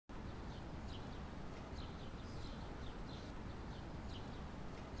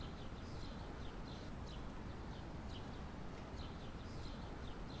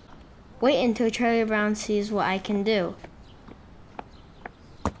Wait until Charlie Brown sees what I can do.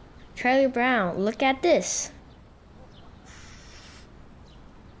 Charlie Brown, look at this.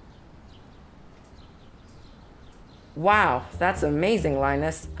 Wow, that's amazing,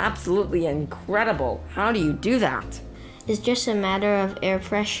 Linus. Absolutely incredible. How do you do that? It's just a matter of air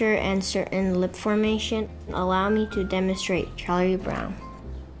pressure and certain lip formation. Allow me to demonstrate, Charlie Brown.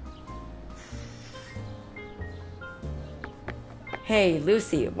 Hey,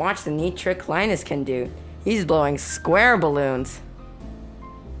 Lucy, watch the neat trick Linus can do. He's blowing square balloons.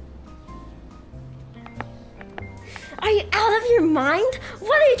 Are you out of your mind?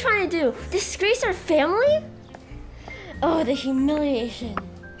 What are you trying to do? Disgrace our family? Oh, the humiliation.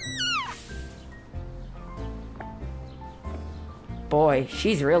 Boy,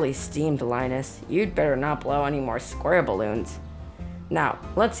 she's really steamed, Linus. You'd better not blow any more square balloons. Now,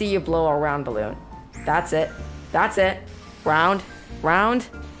 let's see you blow a round balloon. That's it. That's it. Round, round,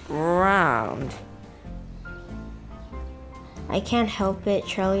 round. I can't help it,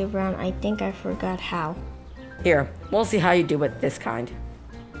 Charlie Brown. I think I forgot how. Here, we'll see how you do with this kind.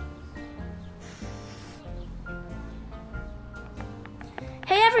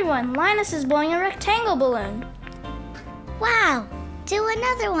 Hey everyone, Linus is blowing a rectangle balloon. Wow! Do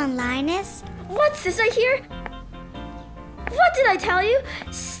another one, Linus. What's this I hear? What did I tell you?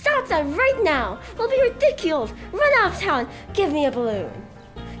 Stop that right now. It'll be ridiculous. Run out of town. Give me a balloon.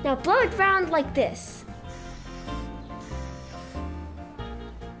 Now blow it round like this.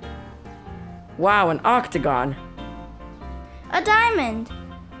 Wow, an octagon. A diamond.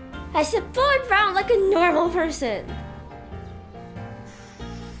 I said blow it round like a normal person.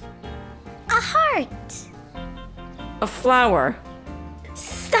 A heart. A flower.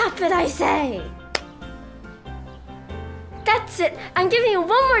 Stop it, I say. That's it. I'm giving you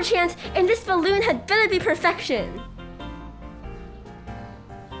one more chance, and this balloon had better be perfection.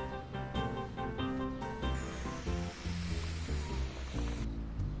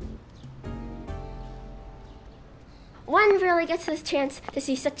 One really gets this chance to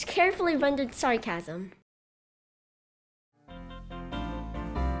see such carefully rendered sarcasm.